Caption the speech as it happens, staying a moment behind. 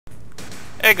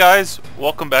Hey guys,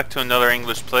 welcome back to another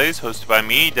English Plays hosted by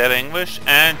me, Dead English,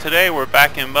 and today we're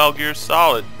back in Metal Gear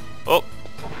Solid. Oh,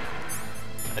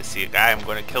 I see a guy I'm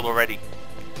going to kill already.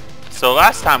 So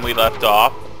last time we left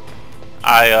off,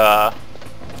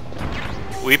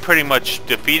 we pretty much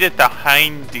defeated the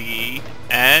Hindy,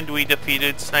 and we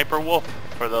defeated Sniper Wolf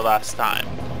for the last time.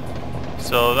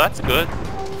 So that's good.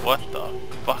 What the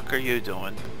fuck are you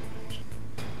doing?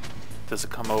 Does it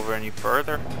come over any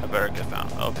further? I better get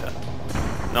down. Okay.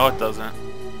 No, it doesn't.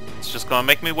 It's just gonna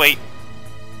make me wait.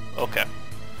 Okay.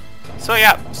 So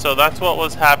yeah, so that's what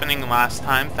was happening last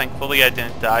time. Thankfully I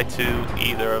didn't die to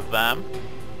either of them.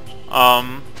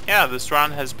 Yeah, this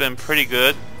run has been pretty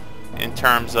good in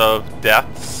terms of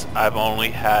deaths. I've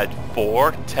only had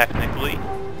 4 technically.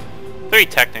 3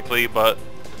 technically, but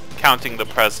counting the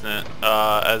president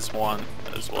as one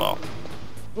as well.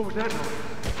 What was that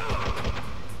noise?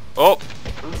 Oh!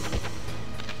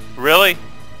 Really?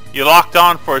 You locked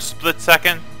on for a split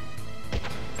second?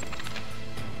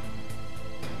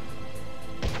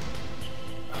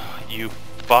 You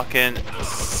fucking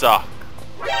suck.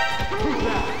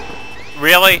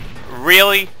 Really?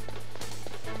 Really?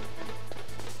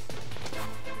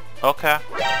 Okay.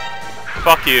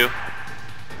 Fuck you.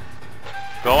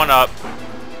 Going up.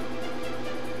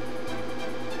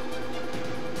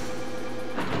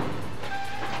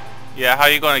 Yeah, how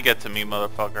you gonna get to me,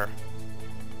 motherfucker?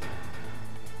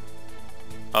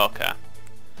 Okay.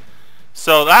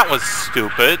 So that was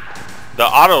stupid. The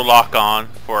auto lock on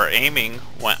for aiming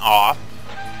went off.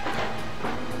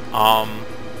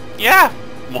 Yeah.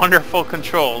 Wonderful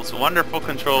controls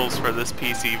for this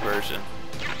PC version.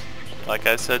 Like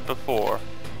I said before.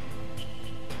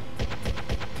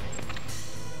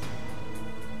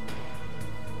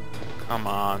 Come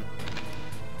on.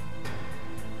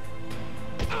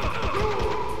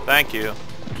 Thank you.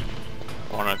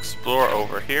 I want to explore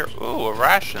over here. Ooh, a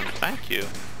ration. Thank you.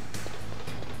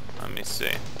 Let me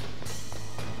see.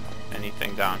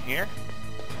 Anything down here?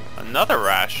 Another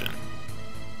ration.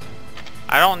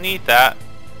 I don't need that.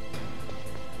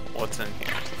 What's in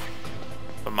here?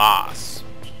 FAMAS.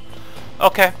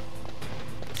 Okay.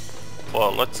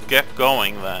 Well, let's get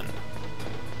going then.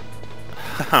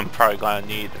 I'm probably going to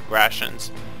need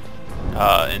rations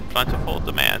in plentiful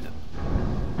demand.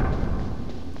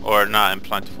 Or not in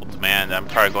plentiful demand. I'm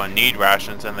probably going to need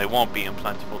rations, and they won't be in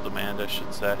plentiful demand, I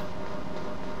should say.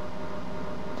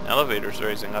 Elevator's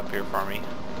raising up here for me.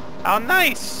 How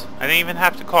nice! I didn't even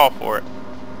have to call for it.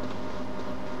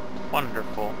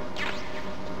 Wonderful.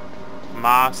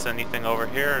 Moss, anything over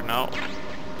here? No.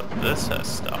 But this has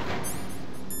stuff.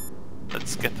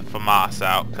 Let's get the FAMAS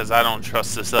out, because I don't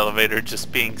trust this elevator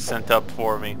just being sent up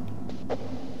for me.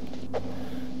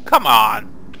 Come on!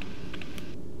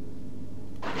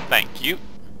 Thank you.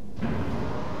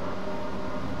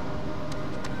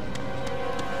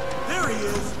 There he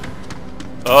is.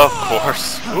 Of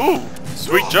course. Ooh,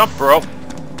 sweet jump, bro.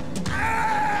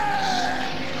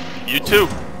 You too.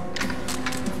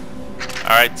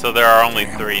 Alright, so there are only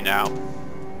 3 now.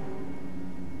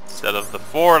 Instead of the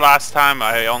 4 last time,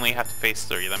 I only have to face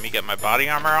 3. Let me get my body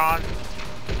armor on.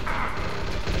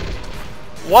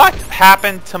 What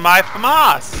happened to my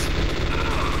FAMAS?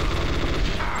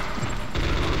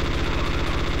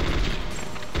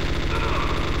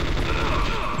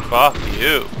 Fuck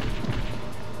you.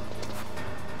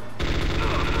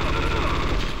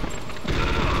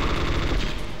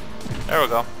 There we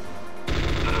go.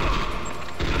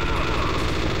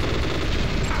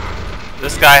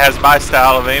 This guy has my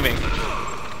style of aiming.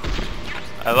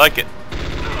 I like it.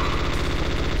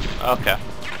 Okay.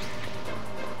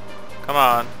 Come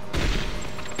on.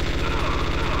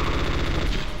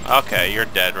 Okay, you're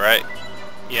dead, right?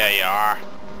 Yeah, you are.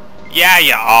 Yeah,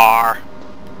 you are.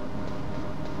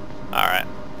 Alright.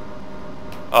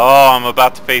 Oh, I'm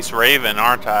about to face Raven,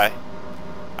 aren't I?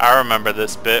 I remember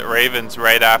this bit. Raven's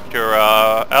right after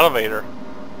elevator.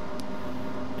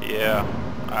 Yeah.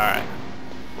 Alright.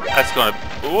 That's gonna...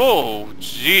 Ooh,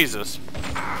 Jesus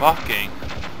fucking...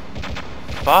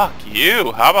 Fuck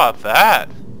you. How about that?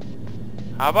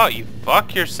 How about you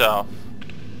fuck yourself?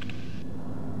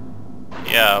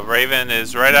 Yeah, Raven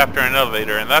is right after an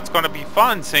elevator, and that's gonna be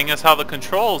fun, seeing as how the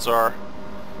controls are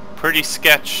pretty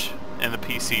sketch in the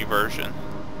PC version.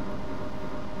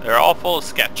 They're all full of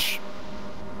sketch.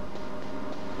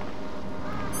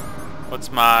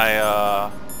 What's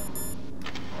my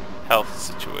health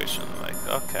situation like?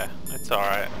 Okay, it's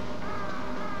alright.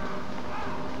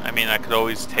 I mean, I could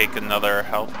always take another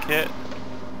health kit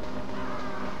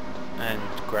and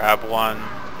grab one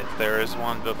if there is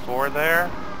one before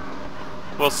there.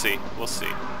 We'll see, we'll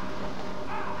see.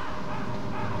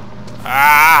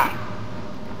 Ah!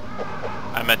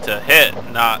 I meant to hit,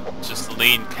 not just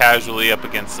lean casually up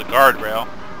against the guardrail.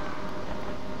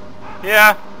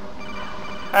 Yeah,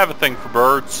 I have a thing for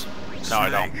birds. No, I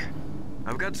don't.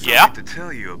 I've got something to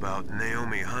tell you about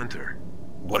Naomi Hunter.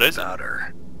 What is about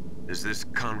her? Is this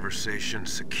conversation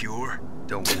secure?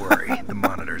 Don't worry, the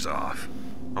monitor's off.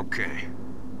 Okay.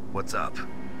 What's up?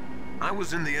 I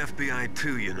was in the FBI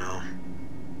too, you know.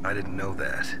 I didn't know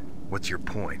that. What's your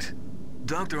point?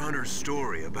 Dr. Hunter's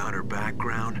story about her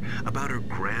background, about her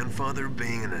grandfather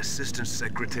being an assistant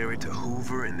secretary to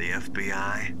Hoover in the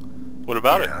FBI. What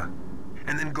about it?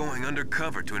 And then going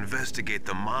undercover to investigate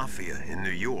the mafia in New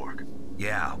York.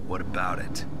 Yeah, what about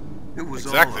it? It was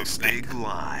Exactly, all a Snake. big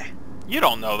lie. You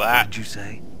don't know that. What did you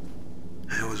say?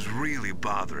 It was really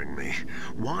bothering me.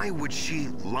 Why would she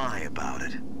lie about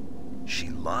it? She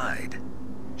lied.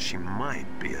 She might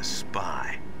be a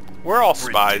spy. We're all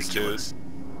spies, Ridiculous. dude.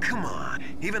 Come on,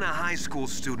 even a high school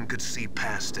student could see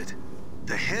past it.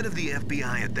 The head of the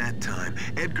FBI at that time,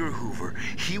 Edgar Hoover,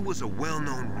 he was a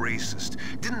well-known racist.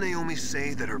 Didn't Naomi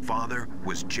say that her father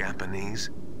was Japanese?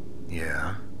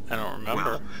 Yeah. I don't remember.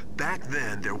 Well, back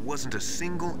then, there wasn't a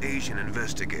single Asian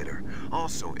investigator.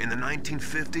 Also, in the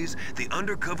 1950s, the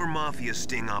undercover mafia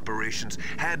sting operations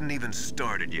hadn't even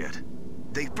started yet.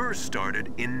 They first started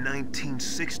in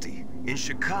 1960, in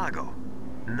Chicago,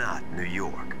 not New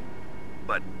York.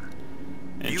 But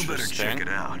you better check it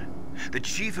out. The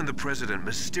chief and the president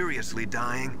mysteriously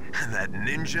dying, and that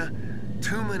ninja,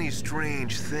 too many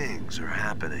strange things are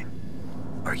happening.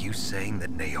 Are you saying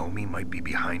that Naomi might be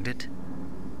behind it?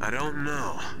 I don't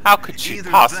know. How could she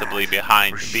Either possibly that, be or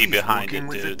behind working it,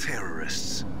 with dude? the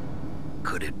terrorists.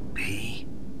 Could it be?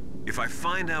 If I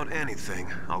find out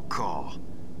anything, I'll call.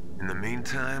 In the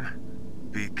meantime,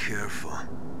 be careful.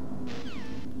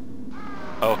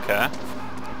 Okay.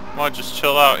 Well, just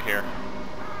chill out here.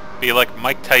 Be like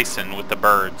Mike Tyson with the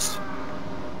birds.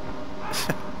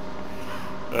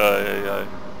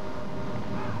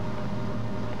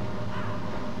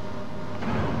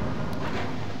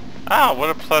 Ah, what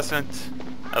a pleasant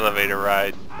elevator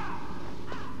ride.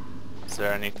 Is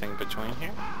there anything between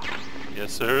here?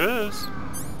 Yes, there is.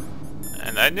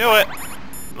 And I knew it.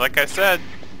 Like I said.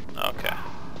 Okay.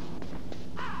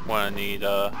 Wanna need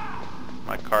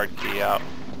my card key out.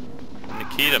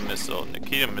 Nikita missile.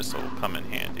 Nikita missile will come in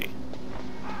handy.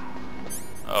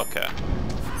 Okay.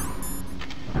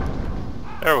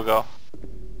 There we go.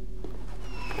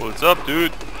 What's up,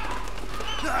 dude?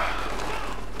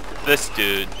 This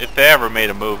dude, if they ever made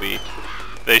a movie,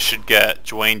 they should get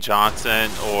Dwayne Johnson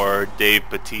or Dave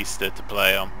Bautista to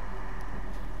play him.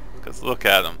 Because look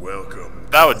at him. Welcome.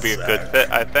 That would be a good fit,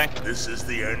 I think. This is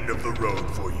the end of the road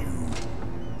for you.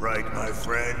 Right, my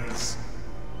friends?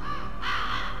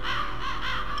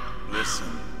 Listen,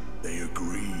 they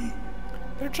agree.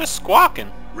 They're just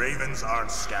squawking. Ravens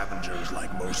aren't scavengers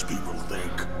like most people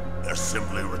think. They're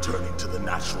simply returning to the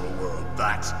natural world,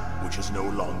 that which is no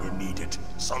longer needed.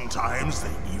 Sometimes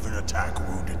they even attack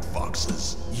wounded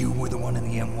foxes. You were the one in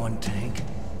the M1 tank?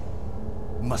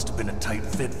 Must have been a tight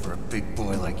fit for a big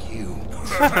boy like you.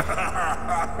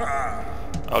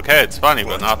 Okay, it's funny,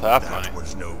 but not that funny. That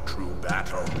was no true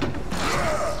battle.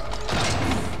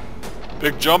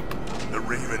 Big jump. The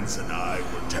Ravens and I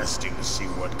were testing to see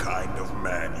what kind of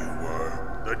man you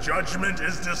were. The judgment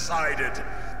is decided.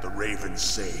 The Ravens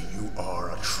say you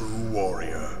are a true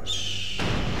warrior.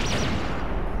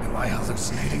 Am I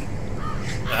hallucinating?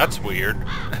 That's weird.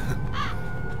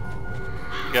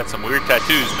 You got some weird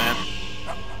tattoos, man.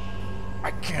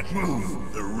 I can't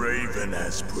move. The Raven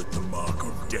has put the mark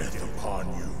of death upon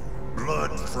you.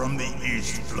 Blood from the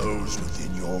east flows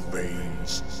within your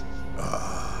veins.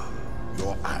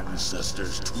 Your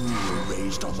ancestors too were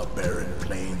raised on the barren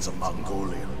plains of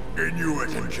Mongolia. Inuit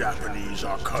and Japanese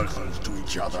are cousins to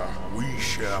each other. We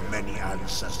share many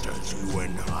ancestors, you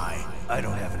and I. I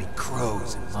don't have any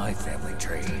crows in my family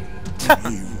tree.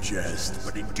 You jest,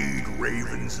 but indeed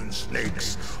ravens and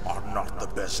snakes are not the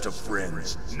best of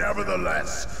friends.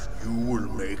 Nevertheless, you will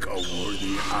make a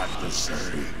worthy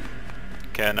adversary.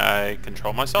 Can I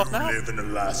control myself You now? live in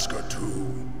Alaska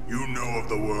too. You know of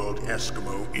the World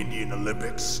Eskimo Indian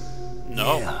Olympics?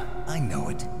 No. Yeah, I know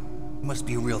it. Must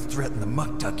be a real threat in the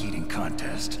muck-duck eating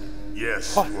contest.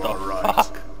 Yes, What you the are right.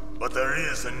 fuck? But there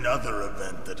is another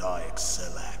event that I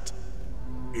excel at.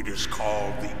 It is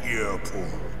called the ear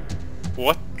pull.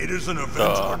 What? It is an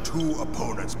event where two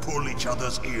opponents pull each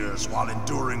other's ears while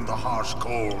enduring the harsh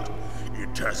cold.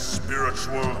 It tests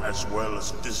spiritual as well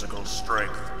as physical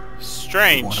strength.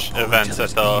 Strange pull events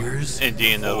each at other's the ears?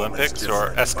 Indian Form is Olympics or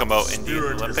different, but Eskimo the Indian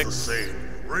spirit is Olympics. the same.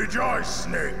 Rejoice,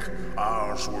 Snake.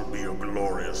 Ours will be a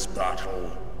glorious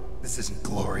battle. This isn't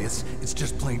glorious. It's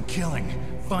just plain killing.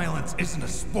 Violence isn't a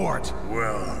sport.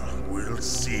 Well, we'll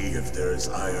see if there's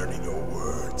iron in your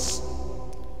words.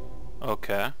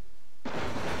 Okay.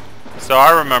 So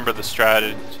I remember the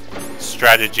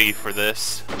strategy for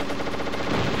this.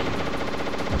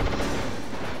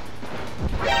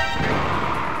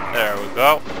 There we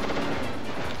go.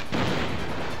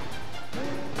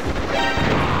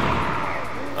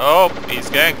 Oh, he's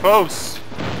getting close.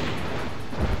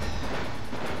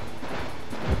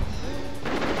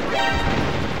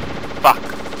 Fuck.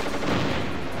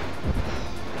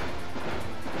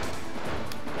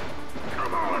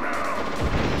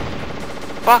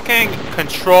 Fucking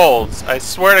controls. I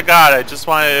swear to God, I just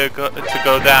wanted to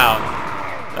go down.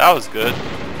 That was good.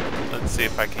 Let's see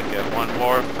if I can get one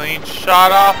more clean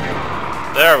shot off.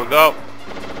 There we go.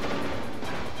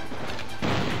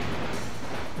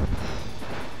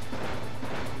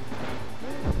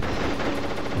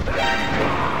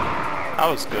 That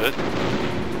was good.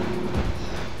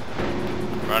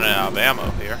 I'm running out of ammo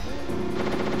here.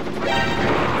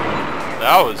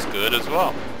 That was good as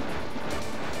well.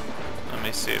 Let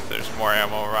me see if there's more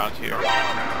ammo around here.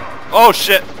 Oh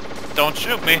shit! Don't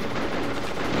shoot me.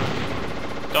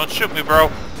 Don't shoot me, bro.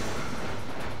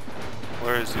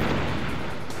 Where is he?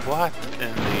 What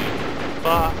in the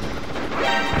fuck?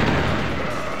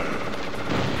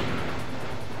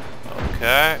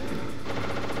 Okay.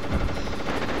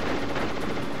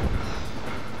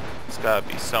 It's gotta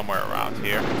be somewhere around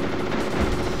here.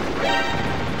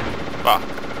 Fuck.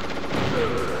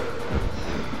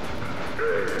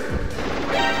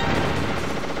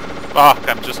 Fuck,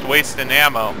 I'm just wasting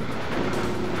ammo.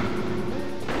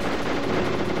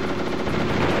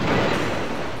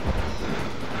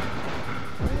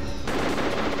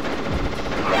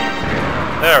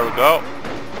 There we go.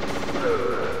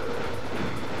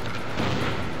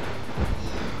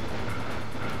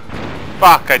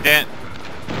 Fuck, I didn't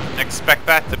expect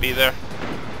that to be there.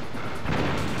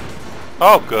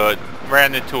 Oh good.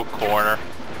 Ran into a corner.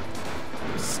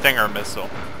 Stinger missile.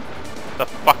 The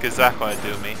fuck is that going to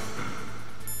do me?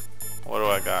 What do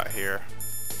I got here?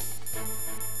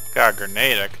 Got a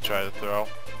grenade I could try to throw.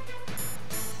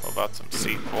 What about some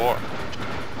C4?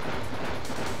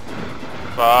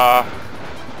 Fuck.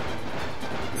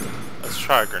 Let's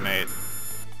try a grenade.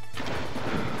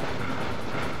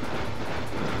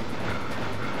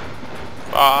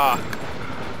 Fuck.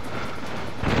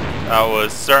 That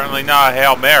was certainly not a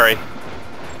Hail Mary.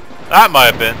 That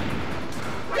might have been.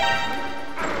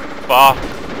 Fuck.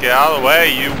 Get out of the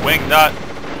way, you wing nut.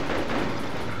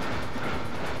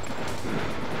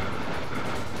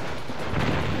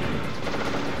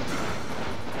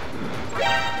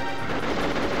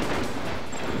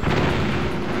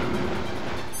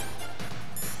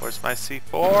 Where's my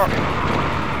C4?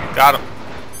 Got him.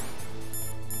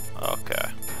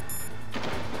 Okay.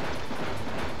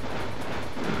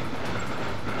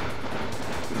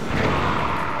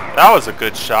 That was a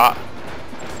good shot.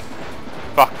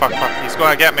 Fuck, fuck, fuck. He's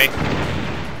gonna get me.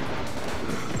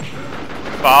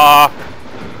 Fuck.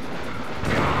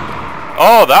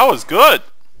 Oh, that was good.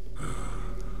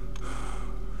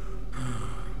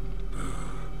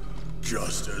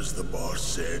 Just as the boss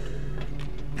said,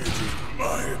 it is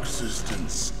my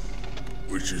existence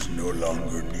which is no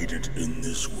longer needed in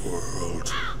this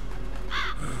world.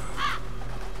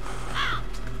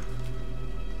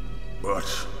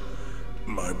 But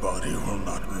my body will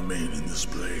not remain in this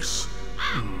place.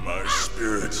 My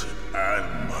spirit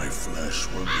and my flesh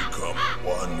will become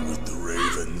one with the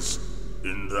ravens.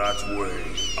 In that way,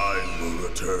 I will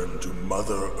return to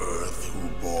Mother Earth who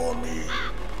bore me.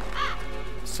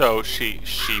 So she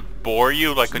bore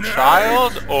you like a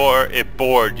child, or it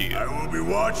bored you? I will be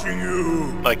watching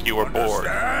you. Like you were bored.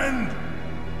 Understand?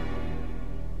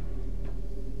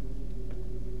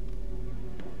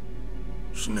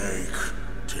 Snake,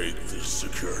 take this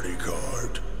security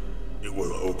card. It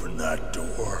will open that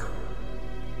door.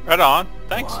 Right on.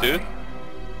 Thanks, Why? dude.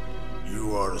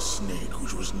 You are a snake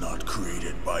which was not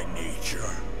created by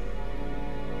nature.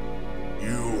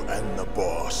 You and the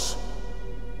boss.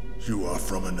 You are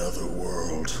from another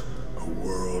world. A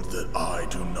world that I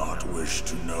do not wish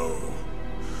to know.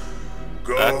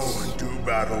 Go and do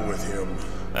battle with him.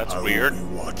 That's I weird. will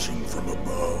be watching from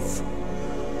above.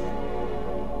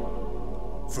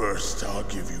 First, I'll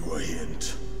give you a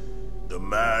hint. The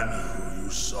man who you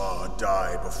saw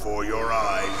die before your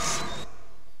eyes.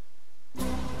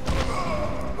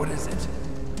 What is it?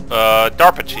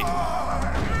 DARPA Chief.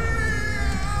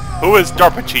 Who is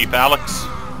DARPA Chief, Alex?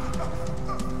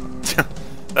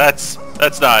 That's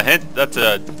not a hint, that's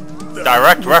a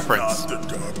direct reference. Not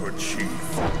the DARPA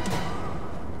Chief.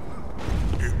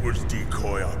 It was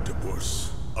Decoy Octopus.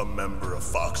 a member of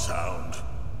Foxhound.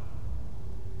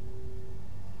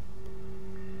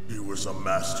 He was a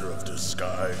master of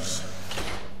disguise.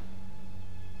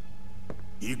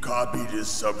 He copied his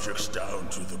subjects down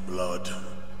to the blood.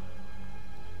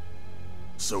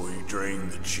 So he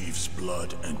drained the chief's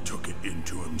blood and took it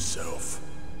into himself.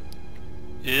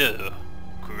 Ew.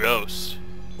 Gross.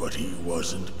 But he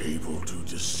wasn't able to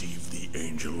deceive the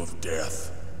Angel of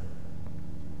Death.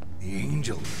 The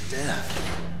Angel of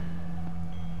Death.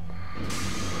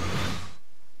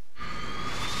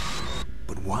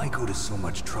 But why go to so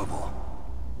much trouble?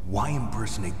 Why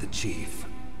impersonate the chief?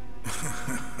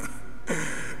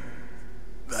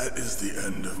 That is the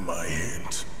end of my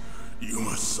hint. You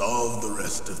must solve the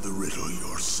rest of the riddle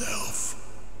yourself.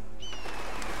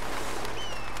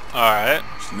 Alright.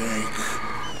 Snake,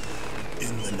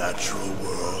 in the natural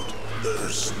world,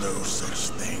 there's no such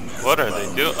thing as What are they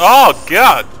bounty. doing? Oh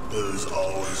god! There's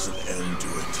always an end to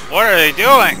it. What are they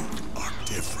doing? You are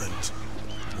different.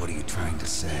 What are you trying to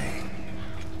say?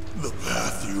 The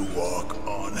path you walk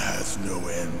on has no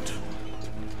end.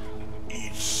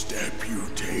 Each step you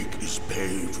take is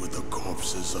paved with the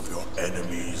corpses of your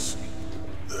enemies.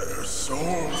 Their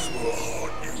souls will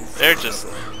haunt you forever. They're just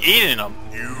eating them.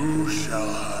 You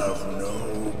shall have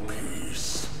no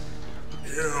peace.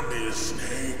 Hear me,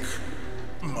 Snake.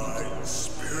 My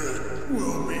spirit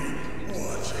will be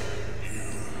watching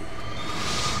you.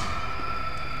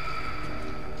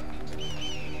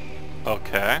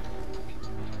 Okay.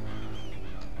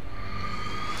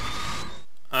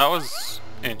 That was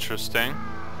interesting.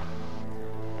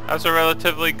 That was a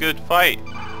relatively good fight.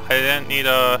 I didn't need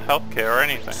healthcare or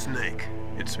anything. Snake,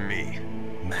 it's me.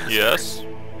 Master. Yes?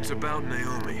 It's about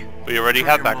Naomi. We already Turn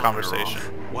had your that monitor conversation.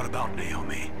 off. What about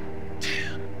Naomi?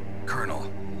 Colonel,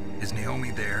 is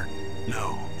Naomi there?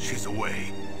 No, she's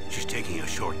away. She's taking a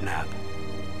short nap.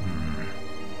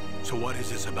 So what is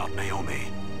this about Naomi?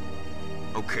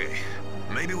 Okay,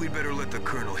 maybe we'd better let the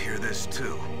Colonel hear this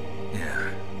too. Yeah.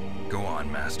 Go on,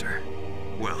 Master.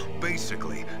 Well,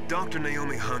 basically, Dr.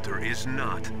 Naomi Hunter is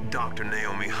not Dr.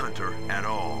 Naomi Hunter at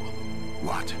all.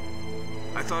 What?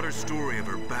 I thought her story of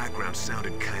her background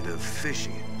sounded kind of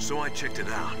fishy, so I checked it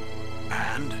out.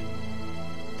 And?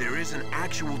 There is an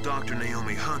actual Dr.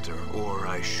 Naomi Hunter, or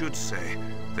I should say,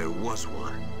 there was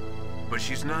one. But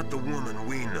she's not the woman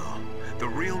we know. The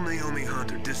real Naomi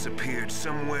Hunter disappeared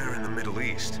somewhere in the Middle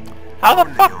East. How the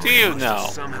Our fuck do Naomi you must have know?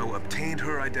 somehow obtained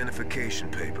her identification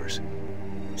papers.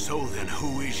 So then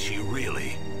who is she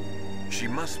really? She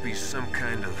must be some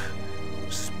kind of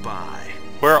spy.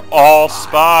 We're all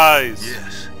spies.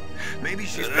 Yes. Maybe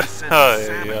she's been sent Ay, to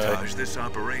sabotage this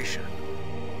operation.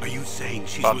 Are you saying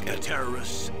she's Fuck with the it.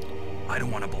 terrorists? I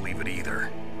don't want to believe it either,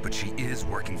 but she is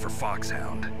working for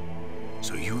Foxhound.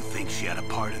 So you think she had a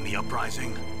part in the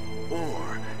uprising?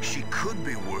 Or she could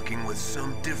be working with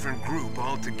some different group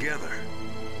altogether.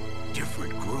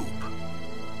 Different group?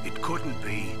 It couldn't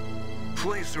be.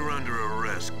 Place her under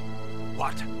arrest.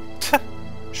 What?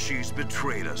 She's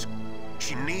betrayed us.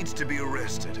 She needs to be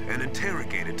arrested and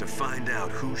interrogated to find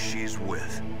out who she's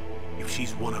with. If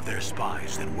she's one of their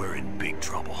spies, then we're in big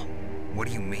trouble. What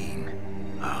do you mean?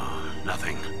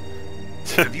 Nothing.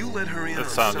 Have you let her in That on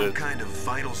some sounded kind of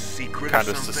vital secret or kind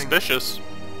of something? suspicious.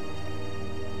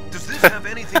 Does this have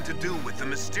anything to do with the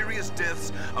mysterious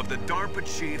deaths of the DARPA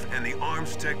chief and the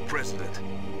Arms Tech president?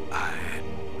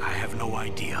 I have no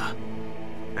idea.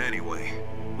 Anyway,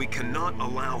 we cannot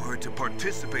allow her to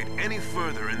participate any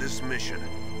further in this mission.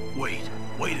 Wait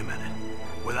a minute.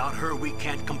 Without her, we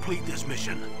can't complete this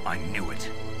mission. I knew it.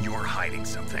 You're hiding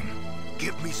something.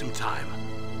 Give me some time.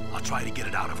 I'll try to get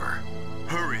it out of her.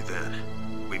 Hurry then.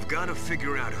 We've got to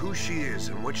figure out who she is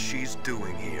and what she's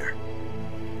doing here.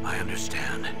 I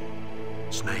understand.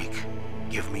 Snake,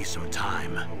 give me some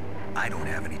time. I don't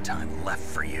have any time left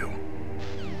for you.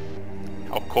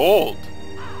 How cold?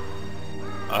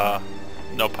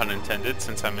 No pun intended,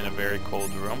 since I'm in a very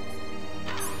cold room.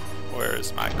 Where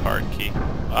is my card key?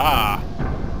 Ah!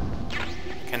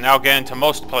 I can now get into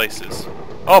most places.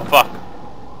 Oh, fuck!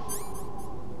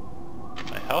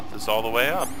 My health is all the way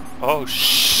up. Oh,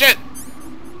 shit!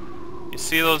 You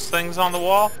see those things on the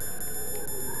wall?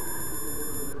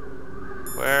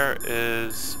 Where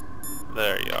is...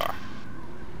 There you are.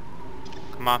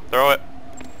 Come on, throw it.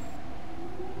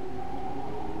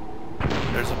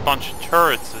 There's a bunch of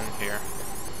turrets in here.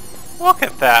 Look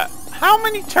at that! How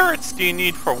many turrets do you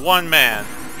need for one man?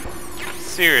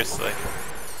 Seriously.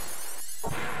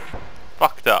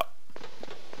 Fucked up.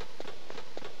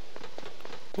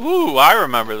 Ooh, I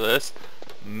remember this.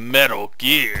 Metal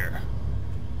Gear.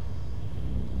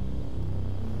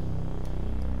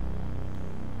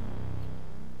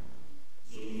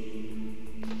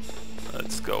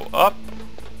 go up.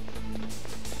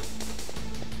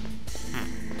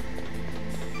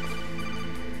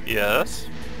 Yes?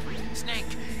 Snake,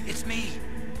 it's me.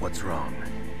 What's wrong?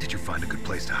 Did you find a good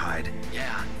place to hide?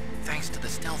 Yeah, thanks to the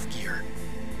stealth gear.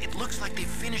 It looks like they've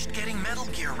finished getting Metal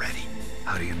Gear ready.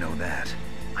 How do you know that?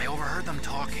 I overheard them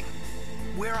talking.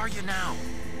 Where are you now?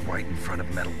 Right in front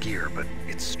of Metal Gear, but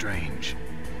it's strange.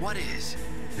 What is?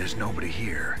 There's nobody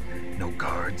here. No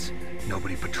guards,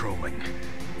 nobody patrolling.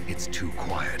 It's too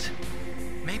quiet.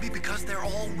 Maybe because they're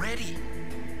all ready.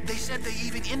 They said they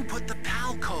even input the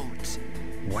PAL codes.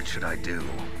 What should I do?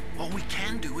 All we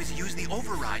can do is use the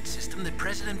override system that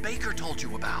President Baker told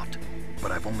you about.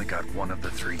 But I've only got one of the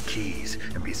 3 keys,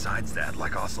 and besides that,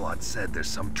 like Ocelot said, there's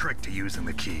some trick to using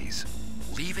the keys.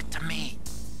 Leave it to me.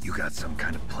 You got some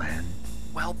kind of plan?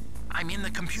 Well, I'm in the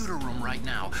computer room right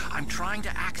now. I'm trying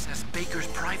to access Baker's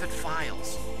private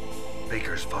files.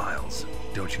 Baker's files?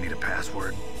 Don't you need a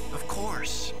password? Of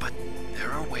course, but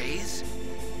there are ways.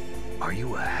 Are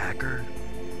you a hacker?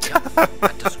 Yep,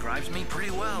 that describes me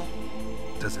pretty well.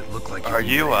 Does it look like Are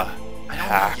you a I don't know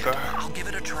hacker? yet. I'll give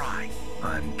it a try.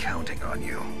 I'm counting on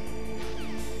you.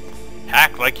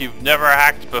 Hack like you've never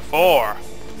hacked before.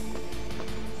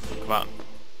 Come on.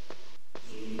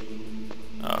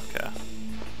 Okay.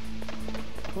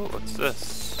 Ooh, what's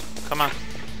this? Come on.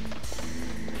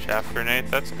 Chaff grenade,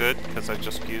 that's good, because I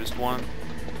just used one.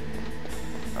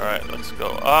 Alright, let's go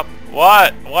up.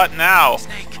 What? What now?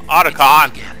 Snake, Otacon!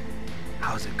 it's me again.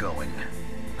 How's it going?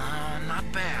 Not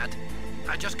bad.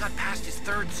 I just got past his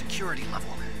 3rd security level.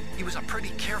 He was a pretty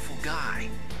careful guy.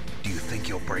 Do you think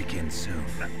you'll break in soon?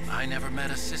 I never met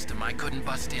a system I couldn't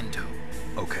bust into.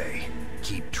 Okay,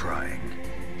 keep trying.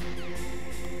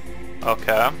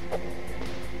 Okay.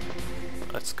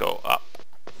 Let's go up.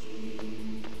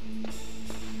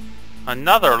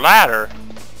 Another ladder?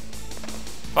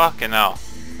 Fucking hell.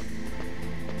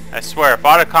 I swear, if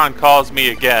Otacon calls me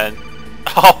again...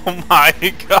 Oh my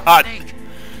god! Snake,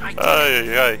 I did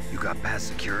it. Ay, ay. You got past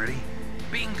security?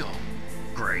 Bingo.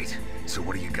 Great. So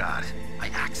what do you got? I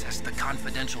accessed the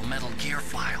confidential Metal Gear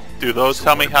file. Do those So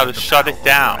tell what me how to about the shut PAL it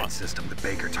down? override system that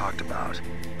Baker talked about.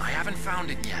 I haven't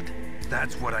found it yet.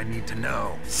 That's what I need to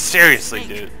know. Seriously,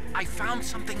 Snake, dude. I found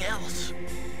something else.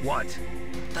 What?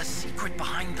 The secret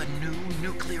behind the new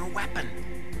nuclear weapon.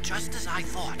 Just as I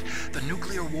thought, the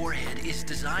nuclear warhead is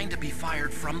designed to be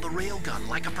fired from the railgun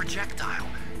like a projectile.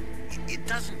 It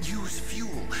doesn't use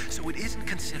fuel, so it isn't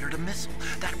considered a missile.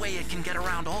 That way it can get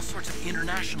around all sorts of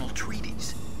international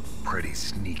treaties. Pretty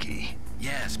sneaky.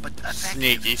 Yes, but effective.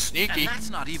 Sneaky, sneaky. And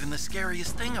that's not even the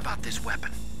scariest thing about this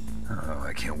weapon. Oh,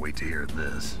 I can't wait to hear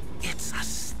this. It's a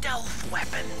stealth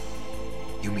weapon.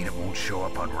 You mean it won't show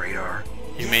up on radar?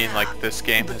 You mean like this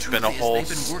game The has truth been a is, whole they've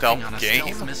been working on stealth a game?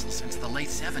 stealth missile since the late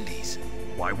 70s.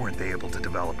 Why weren't they able to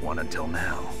develop one until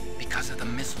now? Because of the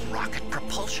missile rocket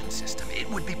propulsion system, it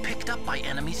would be picked up by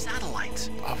enemy satellites.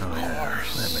 Of Yeah,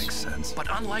 course. that makes sense. But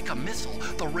unlike a missile,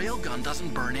 the railgun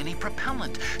doesn't burn any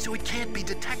propellant, so it can't be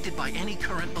detected by any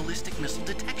current ballistic missile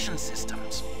detection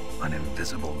systems. An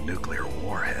invisible nuclear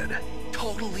warhead.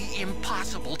 Totally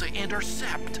impossible to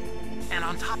intercept. And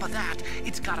on top of that,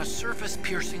 it's got a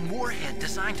surface-piercing warhead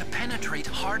designed to penetrate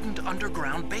hardened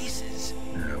underground bases.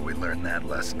 We learned that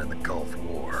lesson in the Gulf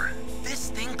War. This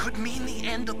thing could mean the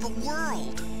end of the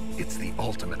world. It's the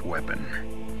ultimate weapon.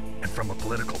 And from a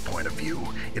political point of view,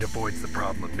 it avoids the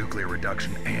problem of nuclear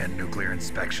reduction and nuclear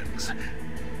inspections.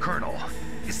 Colonel,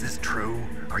 is this true?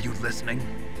 Are you listening?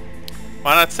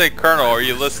 Why not say, Colonel, are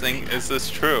you listening? Is this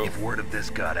true? If word of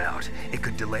this got out, it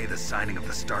could delay the signing of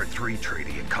the START 3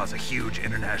 treaty and cause a huge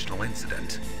international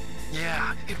incident.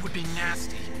 Yeah, it would be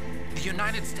nasty. The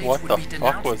United States What would the be fuck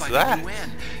denounced was by that? the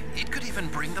UN. It could even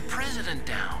bring the president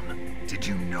down. Did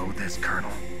you know this,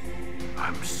 Colonel?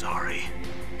 I'm sorry.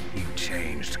 You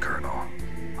changed, Colonel.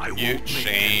 I You won't make any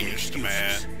changed,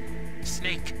 excuses.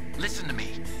 Snake, listen to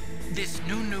me. This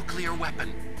new nuclear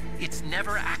weapon, it's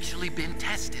never actually been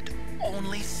tested,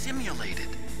 only simulated.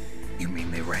 You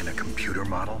mean they ran a computer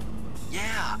model?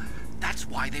 Yeah, that's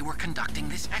why they were conducting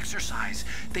this exercise.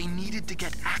 They needed to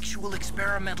get actual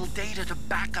experimental data to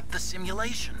back up the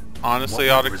simulation. Honestly,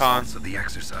 What were the Otacon, results of the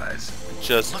exercise?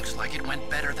 just Looks like it went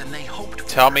better than they hoped for.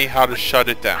 tell me how to but shut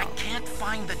it I down. can't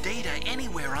find the data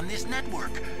anywhere on this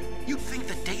network. You'd think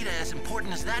the data as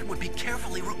important as that would be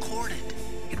carefully recorded.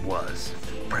 It was.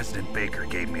 President Baker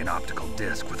gave me an optical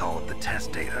disc with all of the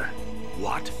test data.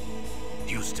 What?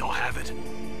 You still have it?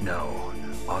 No,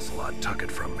 Ocelot took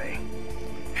it from me.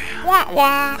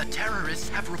 The terrorists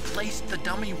have replaced the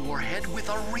dummy warhead with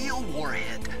a real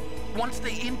warhead. Once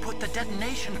they input the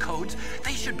detonation codes,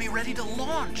 they should be ready to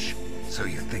launch. So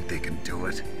you think they can do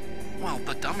it? Well,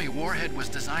 the dummy warhead was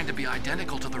designed to be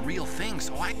identical to the real thing,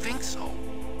 so I think so.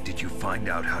 Did you find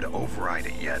out how to override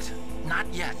it yet?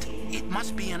 Not yet. It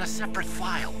must be in a separate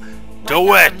file. Do Right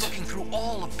now, I'm it! looking through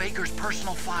all of Baker's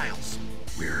personal files.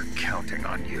 We're counting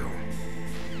on you.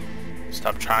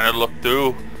 Stop trying to look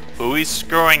through who he's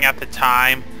screwing at the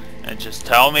time and just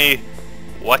tell me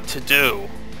what to do.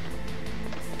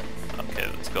 Okay,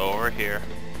 let's go over here.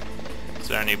 Is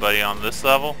there anybody on this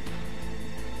level?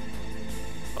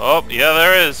 Oh, yeah,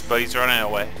 there is, but he's running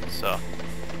away, so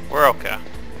we're okay.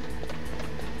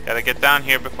 Gotta get down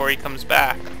here before he comes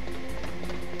back.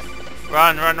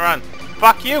 Run, run, run.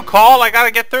 Fuck you, Cole! I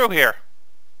gotta get through here.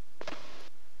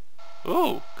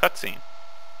 Ooh, cutscene.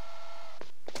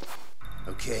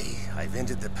 Okay, I've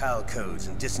entered the PAL codes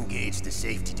and disengaged the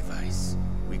safety device.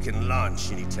 We can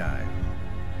launch anytime.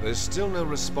 There's still no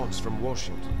response from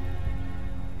Washington.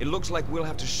 It looks like we'll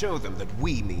have to show them that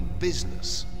we mean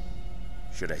business.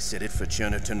 Should I set it for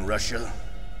Cherniton, Russia?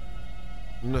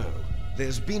 No,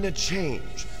 there's been a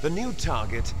change. The new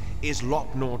target is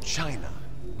Lopnor, China.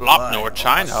 Lopnor,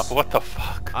 China? boss? What the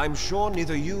fuck? I'm sure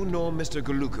neither you nor Mr.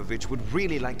 Golukovich would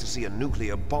really like to see a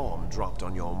nuclear bomb dropped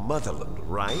on your motherland,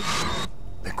 right?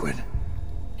 Liquid.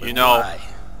 You know, Why?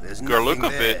 There's nothing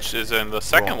there. Golukovich is in the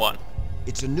second Wrong. one.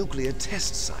 It's a nuclear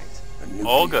test site. A nuclear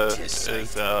Olga test is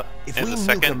site. If in we the nuke a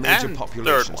second major and third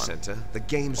population one. center, the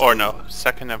game's Or over. no,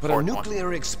 second and But a fourth one.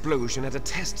 nuclear explosion at a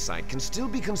test site can still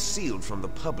be concealed from the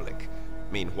public.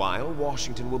 Meanwhile,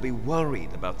 Washington will be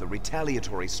worried about the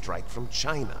retaliatory strike from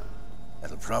China.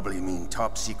 That'll probably mean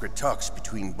top-secret talks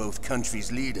between both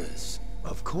countries' leaders.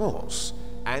 Of course.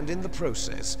 And in the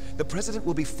process, the president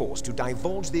will be forced to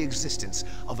divulge the existence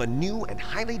of a new and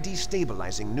highly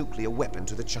destabilizing nuclear weapon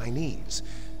to the Chinese.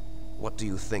 What do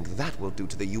you think that will do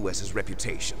to the US's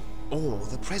reputation? Or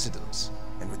the president's?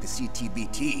 And with the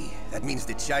CTBT, that means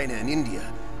that China and India...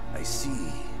 I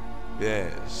see.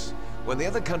 Yes. When the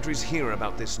other countries hear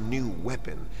about this new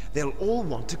weapon, they'll all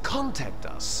want to contact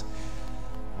us.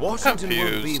 Washington won't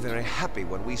be Confused. very happy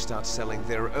when we start selling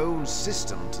their own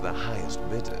system to the highest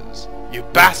bidders. You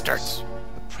bastards!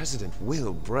 The president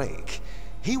will break.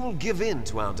 He will give in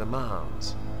to our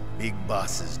demands. Big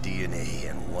Boss's DNA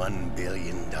and $1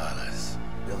 billion. $1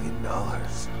 billion.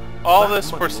 All That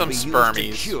this money for will some be used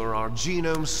spermies. to cure our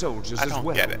genome soldiers I as don't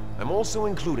well. get it. I'm also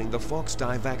including the Fox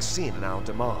dye vaccine in our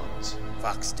demands.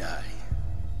 Fox dye.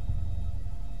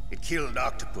 It killed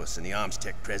Octopus and the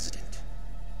Armstech president.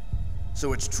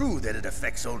 So it's true that it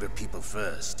affects older people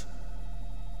first.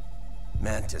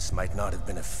 Mantis might not have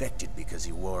been affected because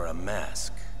he wore a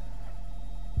mask.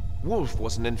 Wolf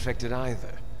wasn't infected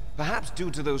either. Perhaps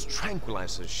due to those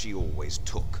tranquilizers she always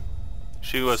took.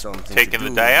 She was Something to taking the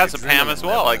do with diazepam adrenaline as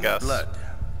well, level I in the guess. Blood.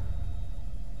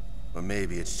 Or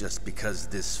maybe it's just because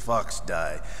this Fox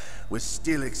dye was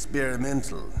still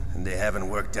experimental and they haven't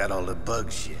worked out all the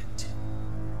bugs yet.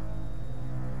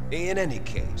 In any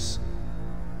case,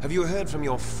 have you heard from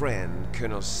your friend,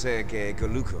 Colonel Sergei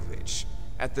Golukovich,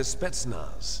 at the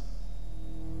Spetsnaz?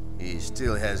 He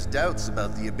still has doubts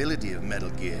about the ability of Metal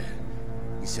Gear.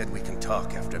 He said we can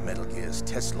talk after Metal Gear's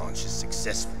test launch is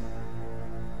successful.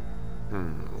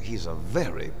 He's a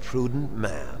very prudent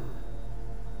man.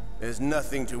 There's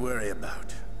nothing to worry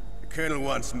about. The Colonel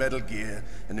wants Metal Gear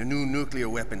and a new nuclear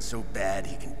weapon so bad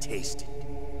he can taste it.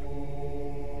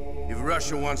 If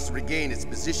Russia wants to regain its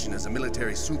position as a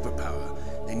military superpower,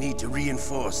 they need to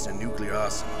reinforce their nuclear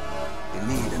arsenal. They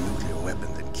need a nuclear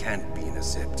weapon that can't be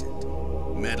intercepted.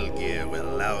 Metal Gear will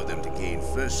allow them to gain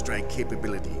first strike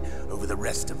capability over the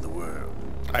rest of the world.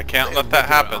 I can't Their let that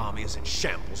regular happen. army is in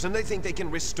shambles, and they think they can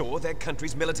restore their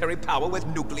country's military power with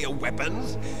nuclear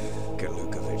weapons?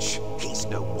 Golukovich, he's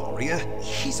no warrior.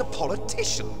 He's a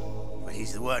politician. But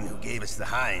he's the one who gave us the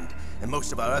Hind and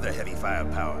most of our other heavy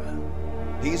firepower.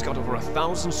 He's got over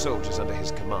 1,000 soldiers under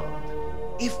his command.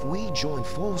 If we join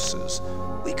forces,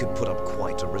 we could put up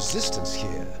quite a resistance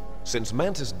here. Since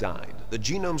Mantis died, the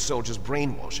genome soldiers'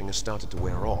 brainwashing has started to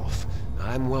wear off.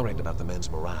 I'm worried about the men's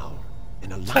morale.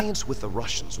 An alliance with the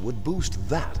Russians would boost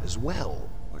that as well.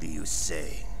 What are you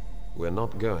saying? We're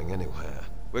not going anywhere.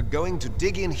 We're going to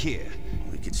dig in here.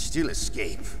 We could still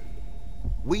escape.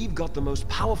 We've got the most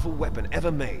powerful weapon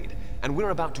ever made, and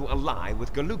we're about to ally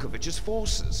with Golukovich's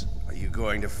forces. Are you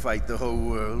going to fight the whole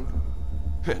world?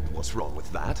 And what's wrong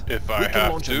with that? If I we can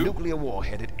have launch to. a nuclear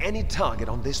warhead at any target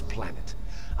on this planet.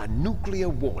 A nuclear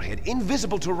warhead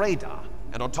invisible to radar.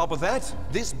 And on top of that,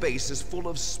 this base is full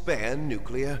of spare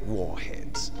nuclear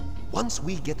warheads. Once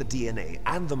we get the DNA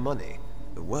and the money,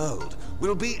 the world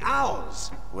will be ours.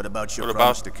 What about your What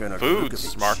promise about to Colonel food, Golukovich?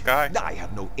 smart guy? I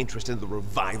have no interest in the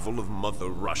revival of Mother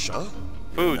Russia.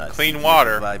 Food, Not clean thinking of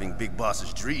water. Reviving Big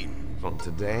Boss's dream. From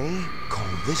today, call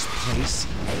this place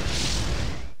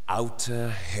Outer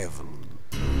Heaven.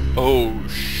 Oh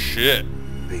shit.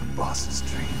 Big boss's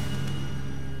dream.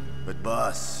 But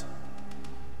boss,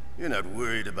 you're not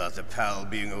worried about the PAL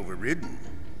being overridden.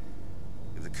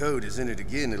 If the code is in it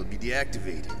again, it'll be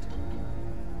deactivated.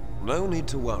 No need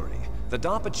to worry. The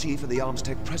DARPA chief and the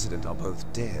Armstech president are both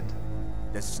dead.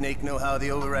 Does Snake know how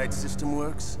the override system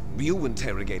works? You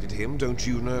interrogated him, don't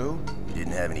you know? You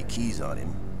didn't have any keys on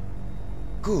him.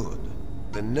 Good.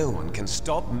 Then no one can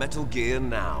stop Metal Gear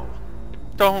now.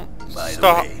 Don't By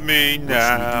stop the way, me what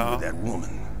now. should we do with that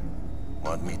woman?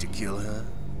 Want me to kill her?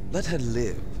 Let her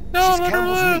live. No, She's no, no,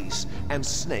 Campbell's no. niece, and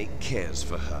Snake cares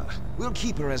for her. We'll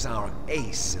keep her as our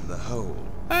ace in the hole.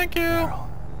 Thank you. Carol,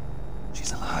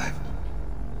 she's alive.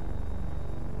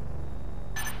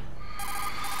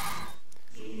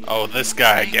 Oh, this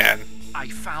guy again. I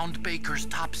found Baker's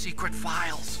top secret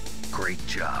files. Great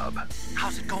job.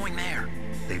 How's it going there?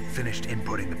 They've finished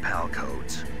inputting the PAL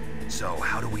codes. So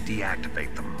how do we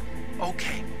deactivate them?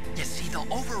 Okay, you see the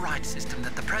override system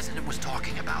that the president was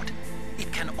talking about.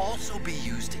 It can also be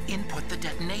used to input the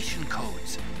detonation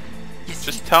codes. You see,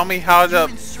 Just tell me how you to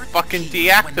insert the fucking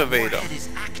keys when the deactivate warhead them. is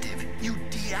active, you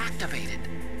deactivate it.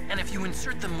 And if you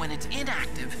insert them when it's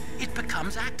inactive, it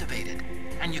becomes activated.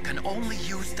 And you can only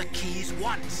use the keys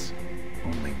once.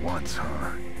 Only once,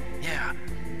 huh? Yeah,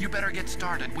 you better get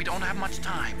started. We don't have much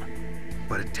time.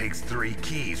 But it takes 3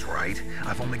 keys, right?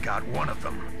 I've only got 1 of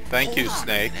them. Thank you, Hold on a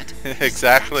Snake. minute.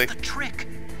 Exactly. That's the trick.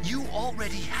 You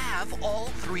already have all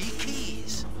 3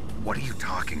 keys. What are you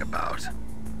talking about?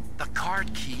 The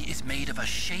card key is made of a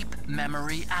shape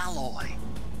memory alloy.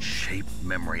 Shape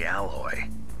memory alloy.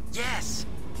 Yes.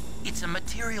 It's a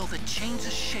material that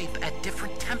changes shape at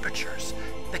different temperatures.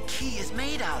 The key is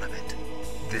made out of it.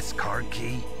 This card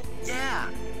key? Yeah.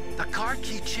 The card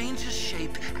key changes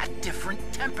shape at different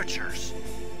temperatures.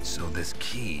 So this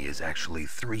key is actually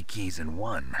 3 keys in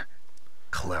 1.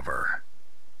 Clever.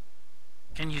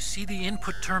 Can you see the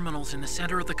input terminals in the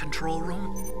center of the control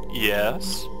room?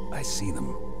 Yes. I see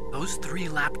them. Those 3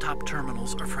 laptop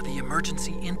terminals are for the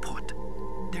emergency input.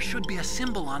 There should be a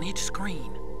symbol on each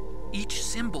screen. Each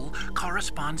symbol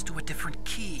corresponds to a different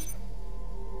key.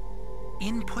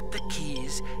 Input the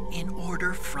keys in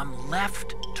order from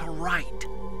left to right.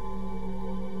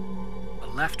 The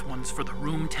left one's for the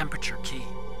room temperature key.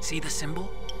 See the symbol?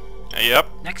 Yep.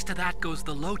 Next to that goes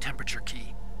the low temperature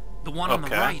key. The one on the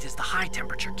Okay. right is the high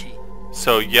temperature key.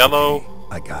 So yellow,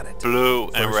 I got it. blue,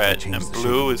 and First, I red. change And the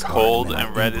blue shape is of the card, cold then I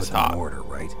and red is input them in hot. order,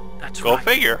 right? That's Go right.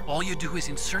 figure. All you do is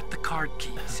insert the card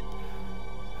keys.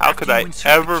 How After could you I insert the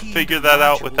ever key figure into the that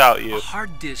out module, without you? A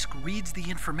hard disk reads the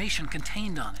information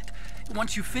contained on it.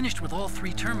 Once you've finished with all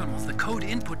 3 terminals, the code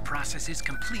input process is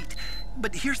complete.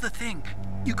 But here's the thing.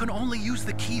 You can only use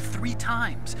the key 3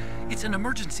 times. It's an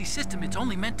emergency system. It's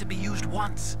only meant to be used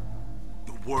once.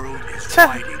 The world is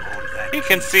riding on that. He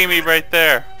can see me right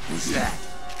there. Who's that?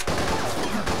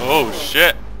 Oh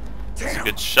shit. That's a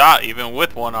good shot even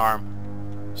with 1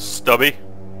 arm. Stubby.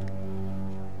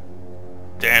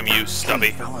 Damn you,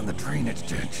 Stubby. Fell on the drainage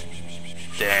ditch.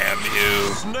 Damn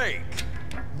you. Snake!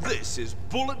 This is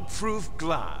bulletproof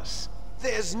glass.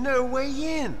 There's no way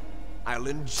in. I'll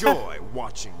enjoy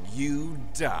watching you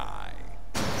die.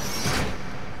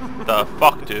 The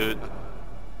fuck, dude?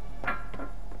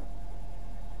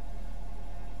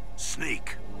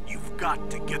 Snake, you've got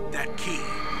to get that key.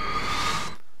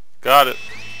 Got it.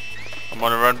 I'm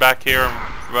gonna run back here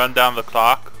and run down the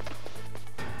clock.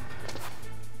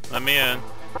 Let me in.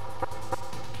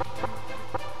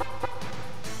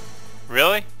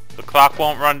 Really? The clock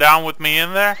won't run down with me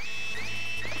in there?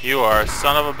 You are a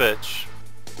son of a bitch.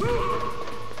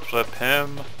 Flip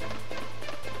him.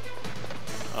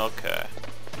 Okay.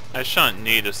 I shouldn't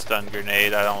need a stun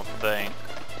grenade, I don't think.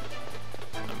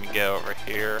 Let me get over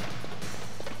here.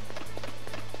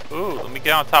 Ooh, let me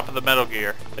get on top of the Metal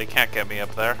Gear. They can't get me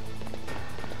up there.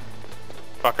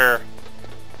 Fucker.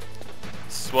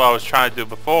 This is what I was trying to do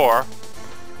before.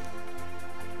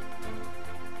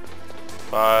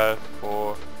 5,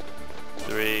 4,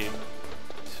 3,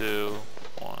 2,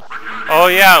 1. Oh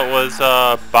yeah, it was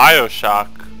BioShock.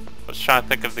 I was trying to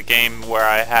think of the game where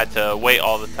I had to wait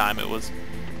all the time. It was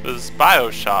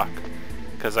BioShock.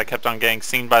 Because I kept on getting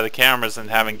seen by the cameras and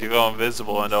having to go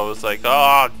invisible, and I was like,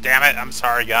 oh damn it, I'm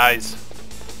sorry guys.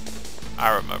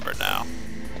 I remember now.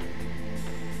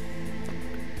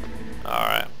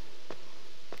 Alright.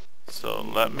 So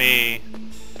let me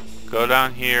go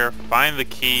down here, find the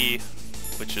key,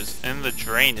 which is in the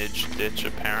drainage ditch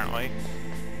apparently.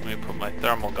 Let me put my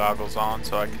thermal goggles on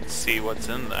so I can see what's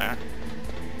in there.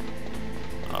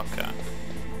 Okay.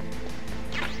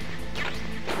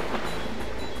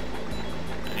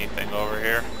 anything over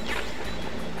here.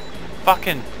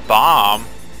 Fucking bomb.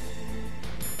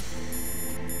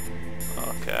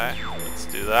 Okay, let's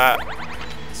do that.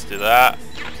 Let's do that.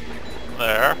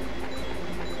 There.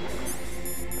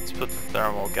 Let's put the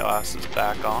thermal glasses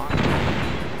back on.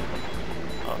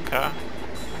 Okay.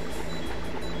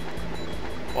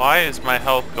 Why is my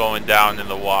health going down in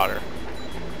the water?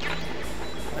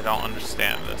 I don't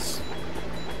understand this.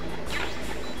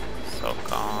 So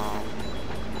calm.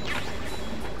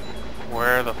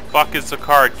 Where the fuck is the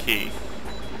card key?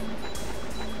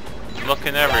 I'm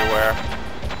looking everywhere.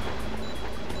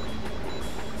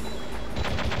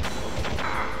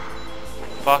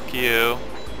 Fuck you.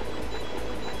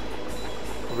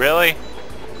 Really?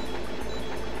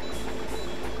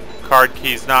 Card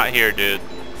key's not here, dude.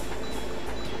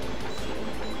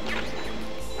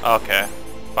 Okay.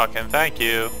 Fucking thank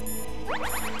you.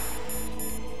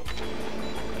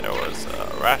 There was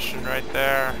a ration right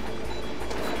there.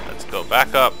 Let's go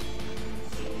back up.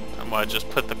 I'm gonna just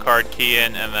put the card key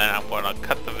in and then I'm gonna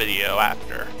cut the video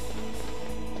after.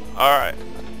 Alright.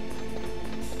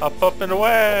 Up and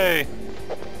away!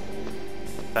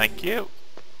 Thank you.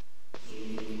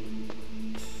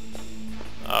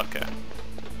 Okay.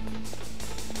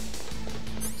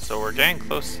 So we're getting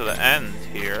close to the end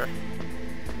here.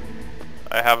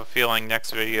 I have a feeling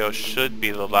next video should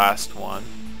be the last one.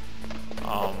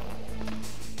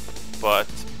 But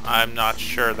I'm not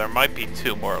sure. There might be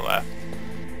 2 more left.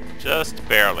 Just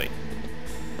barely.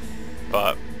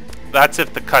 But that's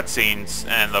if the cutscenes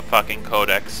and the fucking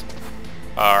codex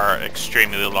are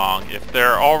extremely long. If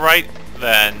they're alright,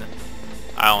 then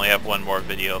I only have 1 more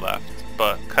video left.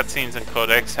 But cutscenes and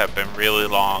codex have been really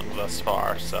long thus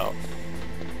far, so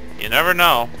you never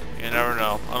know. You never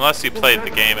know. Unless you played the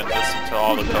game and listened to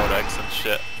all the codex and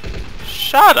shit.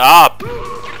 Shut up!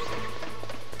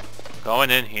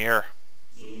 Going in here.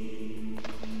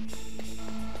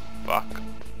 Fuck.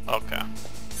 Okay.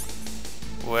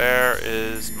 Where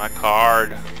is my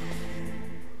card?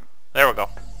 There we go.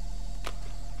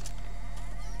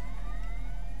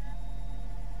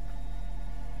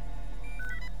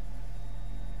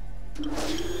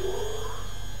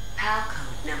 PAL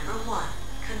code number 1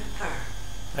 confirmed.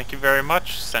 Thank you very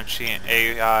much, sentient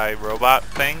AI robot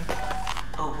thing.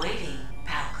 Awaiting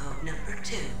PAL code number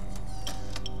 2.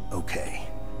 Okay,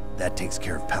 that takes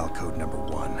care of PAL code number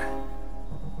 1.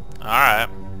 Alright.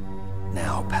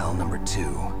 Now PAL number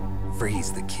 2.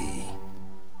 Freeze the key.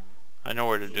 I know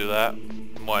where to do that.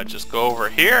 I'm going to just go over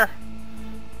here.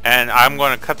 And I'm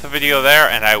going to cut the video there,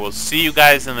 and I will see you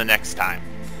guys in the next time.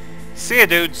 See ya,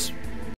 dudes.